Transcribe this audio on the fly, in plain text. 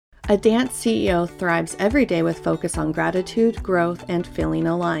A dance CEO thrives every day with focus on gratitude, growth, and feeling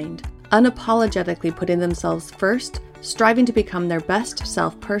aligned. Unapologetically putting themselves first, striving to become their best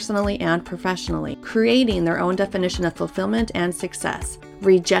self personally and professionally, creating their own definition of fulfillment and success,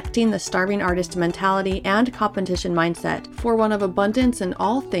 rejecting the starving artist mentality and competition mindset for one of abundance in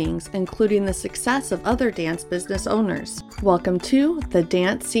all things, including the success of other dance business owners. Welcome to the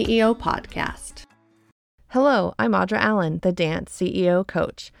Dance CEO Podcast. Hello, I'm Audra Allen, the Dance CEO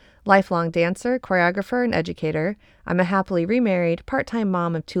Coach. Lifelong dancer, choreographer, and educator. I'm a happily remarried, part-time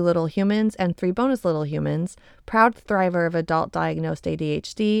mom of 2 little humans and 3 bonus little humans, proud thriver of adult diagnosed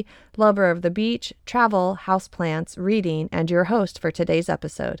ADHD, lover of the beach, travel, houseplants, reading, and your host for today's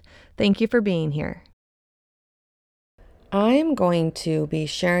episode. Thank you for being here. I'm going to be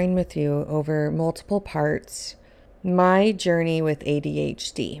sharing with you over multiple parts my journey with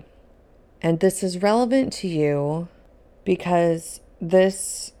ADHD. And this is relevant to you because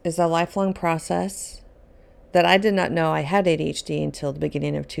this is a lifelong process that I did not know I had ADHD until the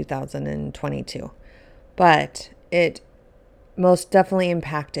beginning of 2022. But it most definitely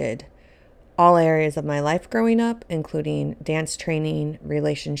impacted all areas of my life growing up, including dance training,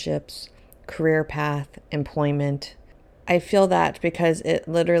 relationships, career path, employment. I feel that because it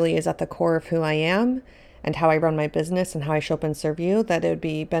literally is at the core of who I am and how I run my business and how I show up and serve you, that it would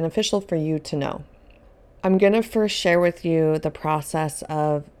be beneficial for you to know. I'm going to first share with you the process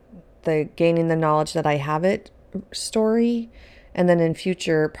of the gaining the knowledge that I have it story. And then in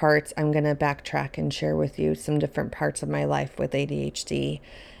future parts, I'm going to backtrack and share with you some different parts of my life with ADHD.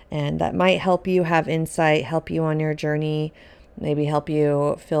 And that might help you have insight, help you on your journey, maybe help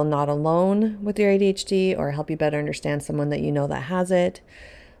you feel not alone with your ADHD or help you better understand someone that you know that has it,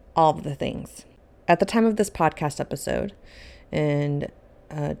 all of the things. At the time of this podcast episode, and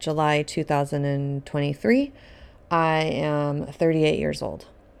July 2023, I am 38 years old.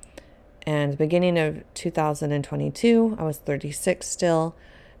 And beginning of 2022, I was 36 still.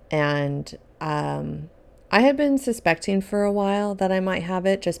 And I had been suspecting for a while that I might have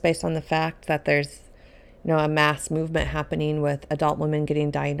it just based on the fact that there's a mass movement happening with adult women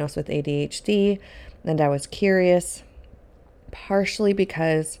getting diagnosed with ADHD. And I was curious, partially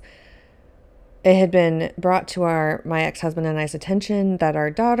because it had been brought to my ex-husband and I's attention that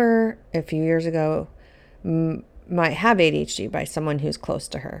our daughter a few years ago might have ADHD by someone who's close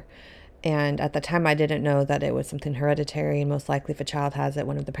to her. And at the time, I didn't know that it was something hereditary, and most likely if a child has it,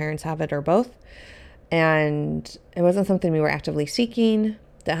 one of the parents have it or both. And it wasn't something we were actively seeking,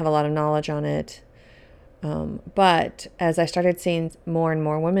 didn't have a lot of knowledge on it. But as I started seeing more and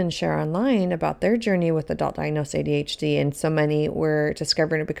more women share online about their journey with adult diagnosed ADHD, and so many were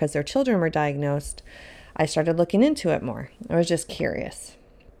discovering it because their children were diagnosed, I started looking into it more. I was just curious.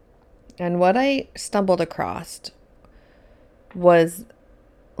 And what I stumbled across was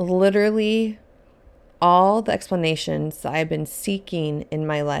literally all the explanations that I've been seeking in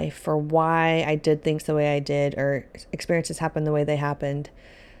my life for why I did things the way I did or experiences happened the way they happened,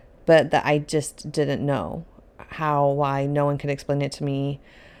 but that I just didn't know why no one could explain it to me.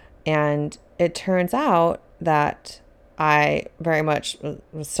 And it turns out that I very much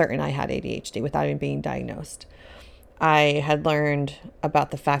was certain I had ADHD without even being diagnosed. I had learned about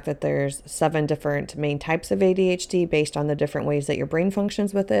the fact that there's 7 different main types of ADHD based on the different ways that your brain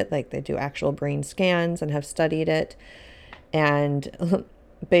functions with it. Like they do actual brain scans and have studied it. And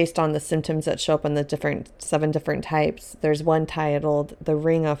based on the symptoms that show up on the 7 different types, there's one titled the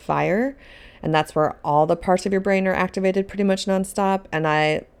Ring of Fire, and that's where all the parts of your brain are activated pretty much nonstop. And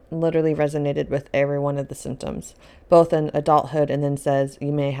I literally resonated with every one of the symptoms, both in adulthood and then says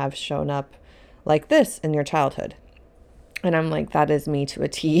you may have shown up like this in your childhood. And I'm like, that is me to a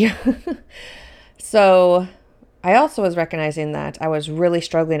T. So I also was recognizing that I was really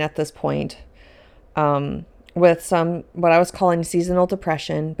struggling at this point with some, what I was calling seasonal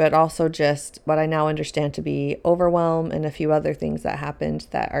depression, but also just what I now understand to be overwhelm and a few other things that happened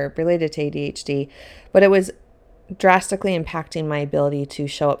that are related to ADHD. But it was drastically impacting my ability to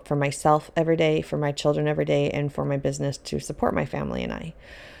show up for myself every day, for my children every day, and for my business to support my family and I.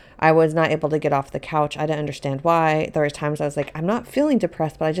 I was not able to get off the couch. I didn't understand why. There were times I was like, I'm not feeling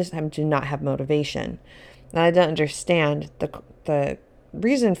depressed, but I just do not have motivation. And I didn't understand the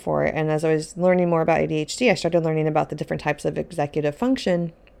reason for it. And as I was learning more about ADHD, I started learning about the different types of executive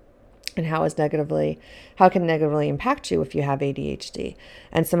function and how it can negatively impact you if you have ADHD.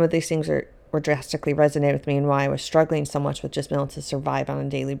 And some of these things were drastically resonated with me and why I was struggling so much with just being able to survive on a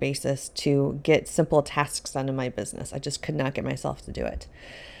daily basis to get simple tasks done in my business. I just could not get myself to do it.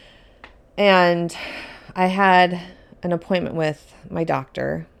 And I had an appointment with my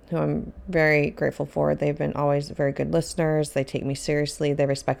doctor who I'm very grateful for. They've been always very good listeners. They take me seriously. They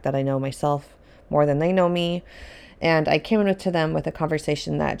respect that I know myself more than they know me. And I came to them with a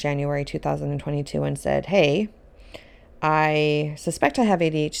conversation that January 2022 and said, hey, I suspect I have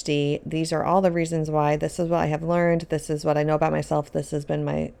ADHD. These are all the reasons why. This is what I have learned. This is what I know about myself. This has been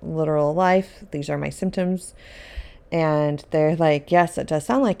my literal life. These are my symptoms. And they're like, yes, it does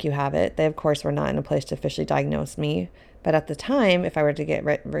sound like you have it. They, of course, were not in a place to officially diagnose me. But at the time, if I were to get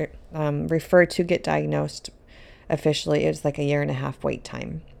referred to get diagnosed officially, it was like a 1.5 year wait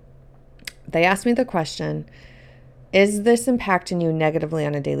time. They asked me the question, is this impacting you negatively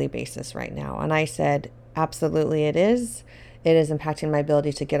on a daily basis right now? And I said, absolutely it is. It is impacting my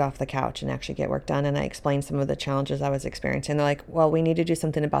ability to get off the couch and actually get work done. And I explained some of the challenges I was experiencing. They're like, well, we need to do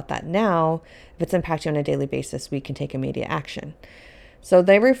something about that now. If it's impacting you on a daily basis, we can take immediate action. So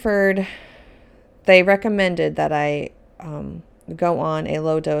they recommended that I go on a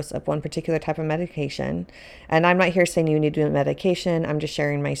low dose of one particular type of medication. And I'm not here saying you need to do medication. I'm just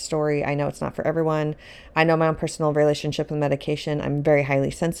sharing my story. I know it's not for everyone. I know my own personal relationship with medication. I'm very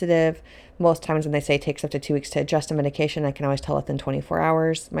highly sensitive. Most times when they say it takes up to 2 weeks to adjust a medication, I can always tell within 24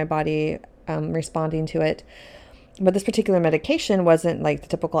 hours my body responding to it. But this particular medication wasn't like the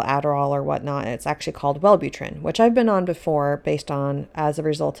typical Adderall or whatnot. It's actually called Wellbutrin, which I've been on before as a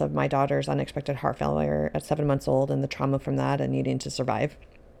result of my daughter's unexpected heart failure at 7 months old and the trauma from that and needing to survive.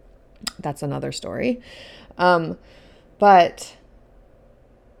 That's another story. But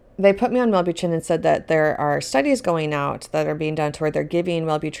they put me on Wellbutrin and said that there are studies going out that are being done to where they're giving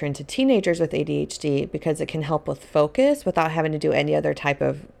Wellbutrin to teenagers with ADHD because it can help with focus without having to do any other type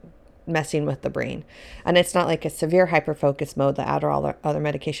of messing with the brain. And it's not like a severe hyperfocus mode that Adderall or other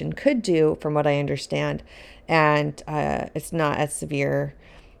medication could do, from what I understand. And it's not as severe.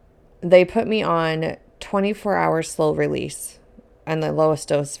 They put me on 24-hour slow release and the lowest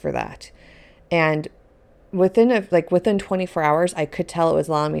dose for that. And within 24 hours, I could tell it was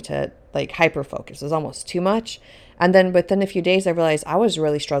allowing me to like hyperfocus. It was almost too much. And then within a few days, I realized I was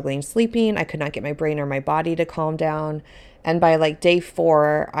really struggling sleeping. I could not get my brain or my body to calm down. And by like day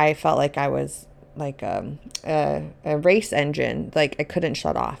 4, I felt like I was like a race engine. Like I couldn't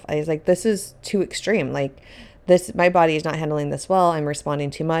shut off. I was like, this is too extreme. Like this, my body is not handling this well. I'm responding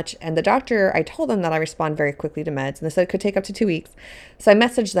too much. And the doctor, I told them that I respond very quickly to meds, and they said it could take up to 2 weeks. So I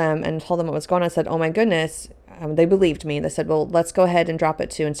messaged them and told them what was going on. I said, oh my goodness. They believed me. They said, well, let's go ahead and drop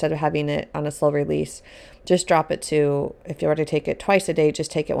it to, instead of having it on a slow release, just drop it to, if you were to take it twice a day, just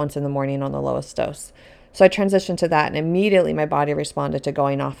take it once in the morning on the lowest dose. So I transitioned to that, and immediately my body responded to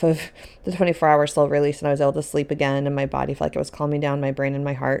going off of the 24-hour slow release, and I was able to sleep again, and my body felt like it was calming down my brain and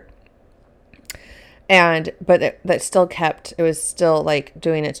my heart. But it was still like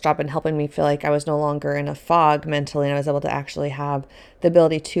doing its job and helping me feel like I was no longer in a fog mentally, and I was able to actually have the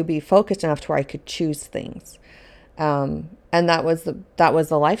ability to be focused enough to where I could choose things. And that was the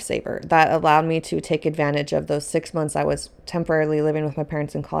lifesaver that allowed me to take advantage of those 6 months I was temporarily living with my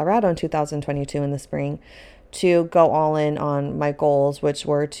parents in Colorado in 2022 in the spring, to go all in on my goals, which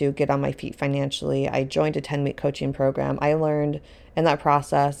were to get on my feet financially. I joined a 10-week coaching program. I learned in that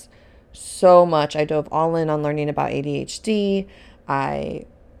process so much. I dove all in on learning about ADHD. I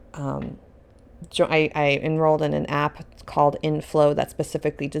enrolled in an app called Inflow that's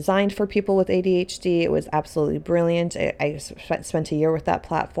specifically designed for people with ADHD. It was absolutely brilliant. I spent a year with that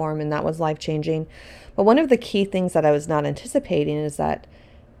platform, and that was life-changing. But one of the key things that I was not anticipating is that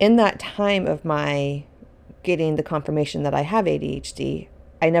in that time of my getting the confirmation that I have ADHD,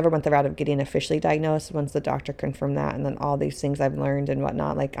 I never went the route of getting officially diagnosed once the doctor confirmed that, and then all these things I've learned and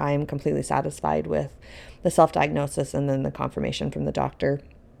whatnot. Like, I am completely satisfied with the self-diagnosis and then the confirmation from the doctor.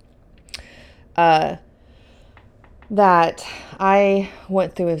 That I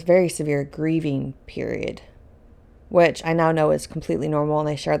went through a very severe grieving period, which I now know is completely normal. And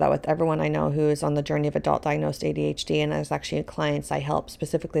I share that with everyone I know who is on the journey of adult diagnosed ADHD. And there's actually clients I help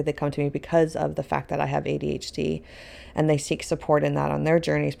specifically, they come to me because of the fact that I have ADHD, and they seek support in that on their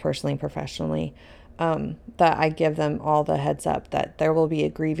journeys personally and professionally. That I give them all the heads up that there will be a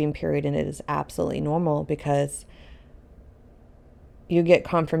grieving period, and it is absolutely normal, because you get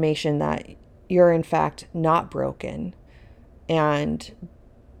confirmation that you're in fact not broken,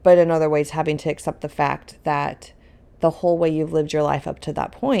 but in other ways having to accept the fact that the whole way you've lived your life up to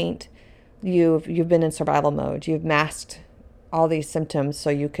that point, you've been in survival mode. You've masked all these symptoms so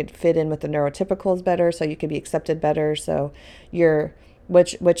you could fit in with the neurotypicals better, so you could be accepted better. So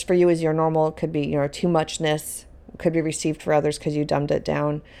which for you is your normal, could be, too muchness, could be received for others because you dumbed it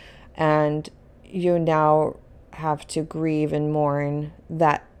down, and you now have to grieve and mourn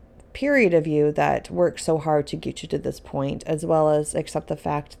that period of you that worked so hard to get you to this point, as well as accept the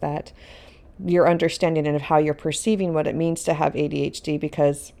fact that your understanding of how you're perceiving what it means to have ADHD,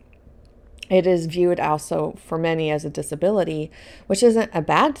 because it is viewed also for many as a disability, which isn't a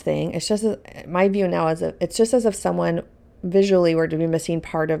bad thing. It's just my view now is it's just as if someone visually were to be missing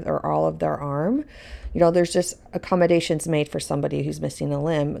part of or all of their arm. There's just accommodations made for somebody who's missing a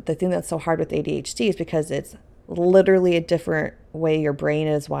limb. The thing that's so hard with ADHD is because it's literally a different way your brain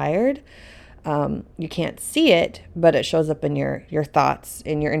is wired. You can't see it, but it shows up in your thoughts,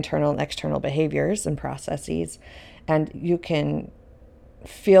 in your internal and external behaviors and processes. And you can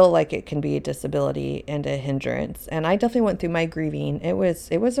feel like it can be a disability and a hindrance. And I definitely went through my grieving. It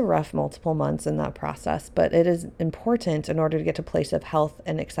was a rough multiple months in that process, but it is important in order to get to a place of health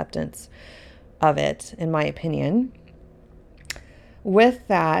and acceptance of it, in my opinion. With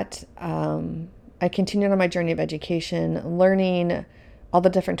that, I continued on my journey of education, learning all the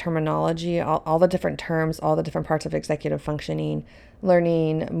different terminology, all the different terms, all the different parts of executive functioning,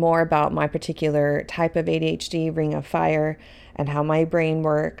 learning more about my particular type of ADHD, Ring of Fire, and how my brain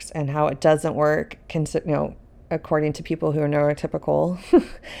works and how it doesn't work, according to people who are neurotypical.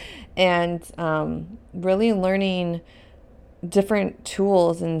 And really learning different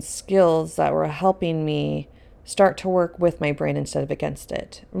tools and skills that were helping me start to work with my brain instead of against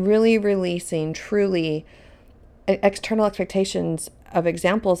it. Really releasing truly external expectations of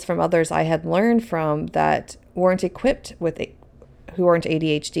examples from others I had learned from that weren't equipped with who aren't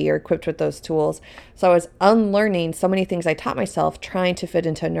ADHD or equipped with those tools. So I was unlearning so many things I taught myself, trying to fit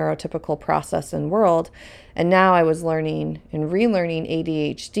into a neurotypical process and world. And now I was learning and relearning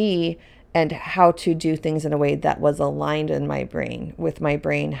ADHD and how to do things in a way that was aligned in my brain, with my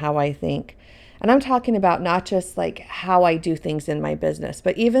brain, how I think. And I'm talking about not just like how I do things in my business,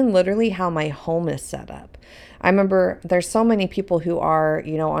 but even literally how my home is set up. I remember there's so many people who are,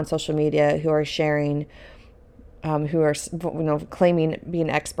 on social media who are sharing, who are, claiming being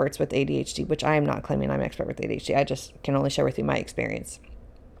experts with ADHD, which I am not claiming I'm an expert with ADHD. I just can only share with you my experience.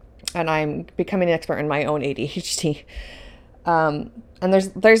 And I'm becoming an expert in my own ADHD. And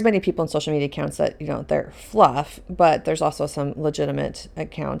there's many people in social media accounts that, they're fluff, but there's also some legitimate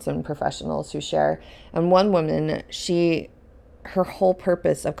accounts and professionals who share. And one woman, her whole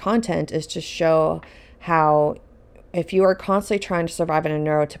purpose of content is to show how if you are constantly trying to survive in a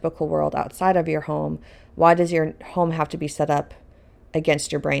neurotypical world outside of your home, why does your home have to be set up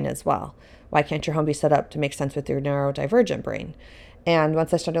against your brain as well? Why can't your home be set up to make sense with your neurodivergent brain? And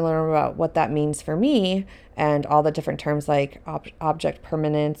once I started learning about what that means for me and all the different terms like object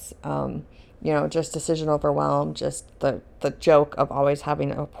permanence, just decision overwhelm, just the joke of always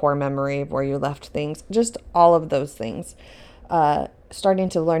having a poor memory of where you left things, just all of those things, starting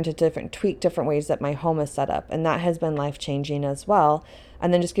to learn to tweak different ways that my home is set up. And that has been life-changing as well.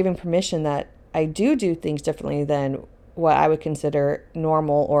 And then just giving permission that I do things differently than what I would consider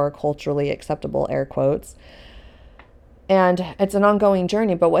normal or culturally acceptable, air quotes. And it's an ongoing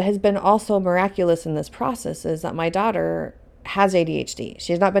journey. But what has been also miraculous in this process is that my daughter has ADHD.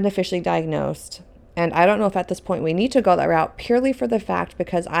 She's not been officially diagnosed. And I don't know if at this point we need to go that route, purely for the fact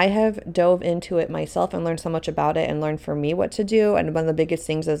because I have dove into it myself and learned so much about it and learned for me what to do. And one of the biggest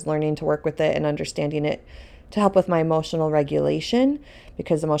things is learning to work with it and understanding it to help with my emotional regulation,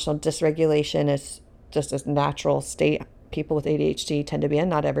 because emotional dysregulation is just a natural state people with ADHD tend to be in,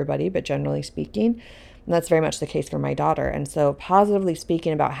 not everybody, but generally speaking. And that's very much the case for my daughter. And so positively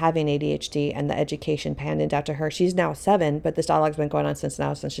speaking about having ADHD and the education handed out to her, she's now 7, but this dialogue's been going on since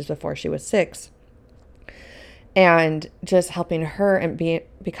she's before she was 6. And just helping her and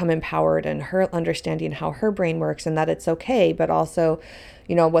become empowered and her understanding how her brain works and that it's okay, but also,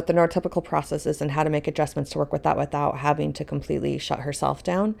 what the neurotypical process is and how to make adjustments to work with that without having to completely shut herself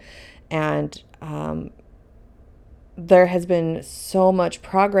down. And there has been so much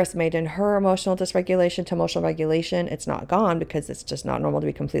progress made in her emotional dysregulation to emotional regulation. It's not gone because it's just not normal to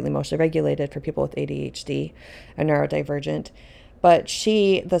be completely emotionally regulated for people with ADHD and neurodivergent. But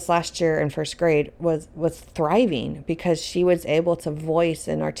she, this last year in first grade, was thriving because she was able to voice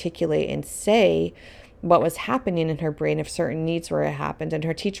and articulate and say what was happening in her brain if certain needs were happened. And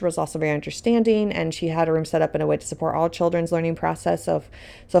her teacher was also very understanding, and she had a room set up in a way to support all children's learning process. So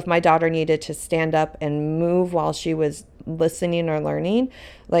if my daughter needed to stand up and move while she was listening or learning,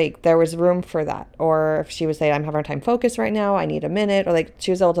 like there was room for that. Or if she would say, I'm having a time focus right now, I need a minute, or like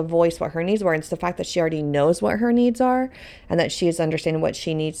she was able to voice what her needs were. And it's the fact that she already knows what her needs are and that she is understanding what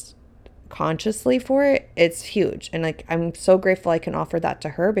she needs consciously for it, it's huge. And like I'm so grateful I can offer that to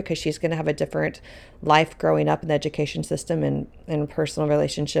her, because she's going to have a different life growing up in the education system and personal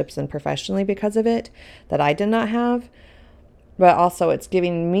relationships and professionally because of it that I did not have. but also it's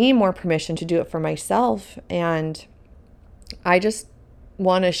giving me more permission to do it for myself. And I just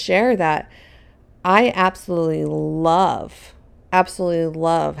want to share that I absolutely love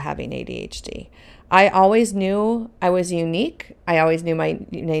having ADHD. I always knew I was unique. I always knew my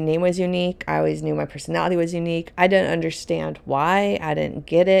name was unique. I always knew my personality was unique. I didn't understand why. I didn't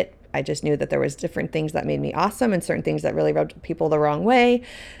get it. I just knew that there was different things that made me awesome and certain things that really rubbed people the wrong way.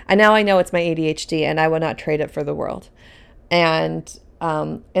 And now I know it's my ADHD, and I would not trade it for the world. And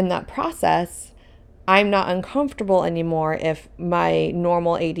in that process, I'm not uncomfortable anymore if my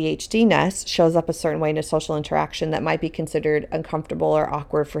normal ADHD-ness shows up a certain way in a social interaction that might be considered uncomfortable or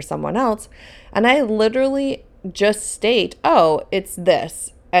awkward for someone else. And I literally just state, oh, it's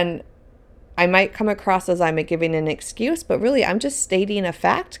this. And I might come across as I'm giving an excuse, but really I'm just stating a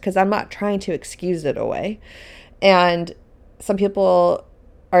fact because I'm not trying to excuse it away. And some people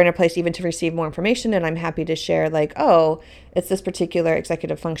are in a place even to receive more information, and I'm happy to share like, oh, it's this particular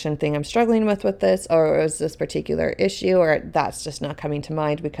executive function thing I'm struggling with this, or is this particular issue, or that's just not coming to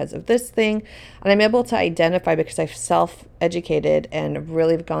mind because of this thing. And I'm able to identify because I've self-educated and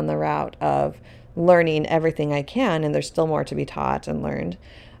really gone the route of learning everything I can, and there's still more to be taught and learned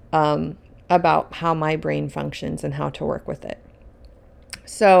about how my brain functions and how to work with it.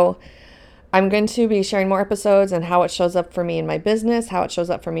 So I'm going to be sharing more episodes and how it shows up for me in my business, how it shows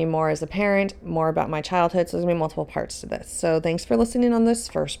up for me more as a parent, more about my childhood. So there's going to be multiple parts to this. So thanks for listening on this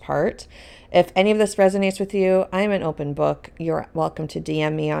first part. If any of this resonates with you, I'm an open book. You're welcome to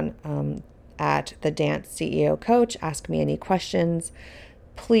DM me on at the Dance CEO Coach. Ask me any questions.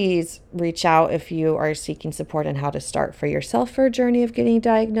 Please reach out if you are seeking support on how to start for yourself for a journey of getting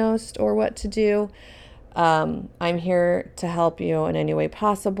diagnosed or what to do. I'm here to help you in any way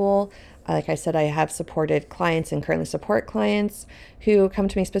possible. Like I said, I have supported clients and currently support clients who come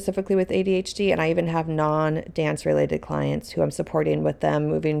to me specifically with ADHD, and I even have non-dance related clients who I'm supporting with them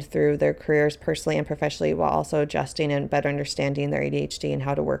moving through their careers personally and professionally while also adjusting and better understanding their ADHD and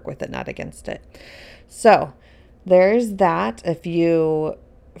how to work with it, not against it. So there's that. If you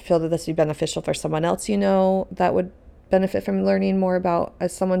feel that this would be beneficial for someone else you know that would benefit from learning more about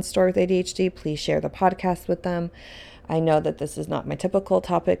someone's story with ADHD, please share the podcast with them. I know that this is not my typical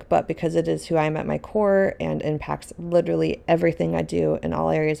topic, but because it is who I am at my core and impacts literally everything I do in all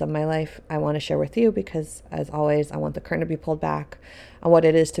areas of my life, I want to share with you because, as always, I want the curtain to be pulled back on what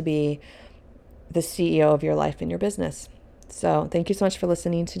it is to be the CEO of your life and your business. So thank you so much for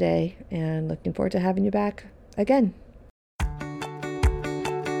listening today, and looking forward to having you back again.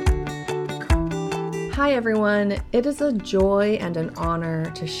 Hi everyone, it is a joy and an honor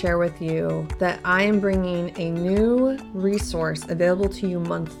to share with you that I am bringing a new resource available to you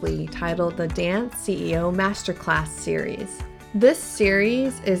monthly titled the Dance CEO Masterclass Series. This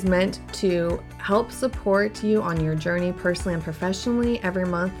series is meant to help support you on your journey personally and professionally. Every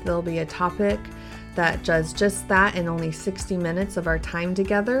month there'll be a topic that does just that in only 60 minutes of our time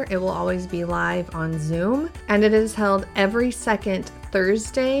together. It will always be live on Zoom, and it is held every second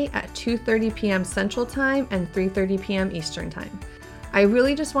Thursday at 2:30 p.m. Central Time and 3:30 p.m. Eastern Time. I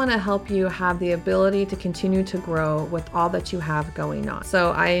really just want to help you have the ability to continue to grow with all that you have going on.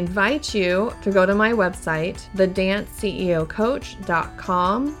 So I invite you to go to my website,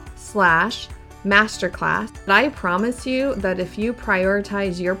 thedanceceocoach.com/masterclass. I promise you that if you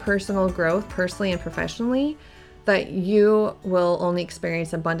prioritize your personal growth personally and professionally, that you will only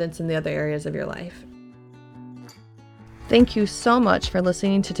experience abundance in the other areas of your life. Thank you so much for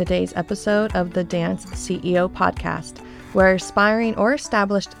listening to today's episode of the Dance CEO Podcast, where aspiring or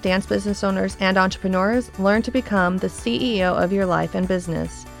established dance business owners and entrepreneurs learn to become the CEO of your life and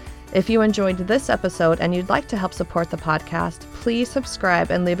business. If you enjoyed this episode and you'd like to help support the podcast, please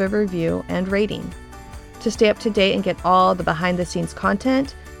subscribe and leave a review and rating. To stay up to date and get all the behind-the-scenes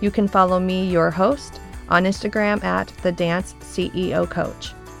content, you can follow me, your host, on Instagram at the Dance CEO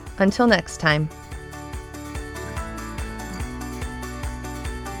Coach. Until next time.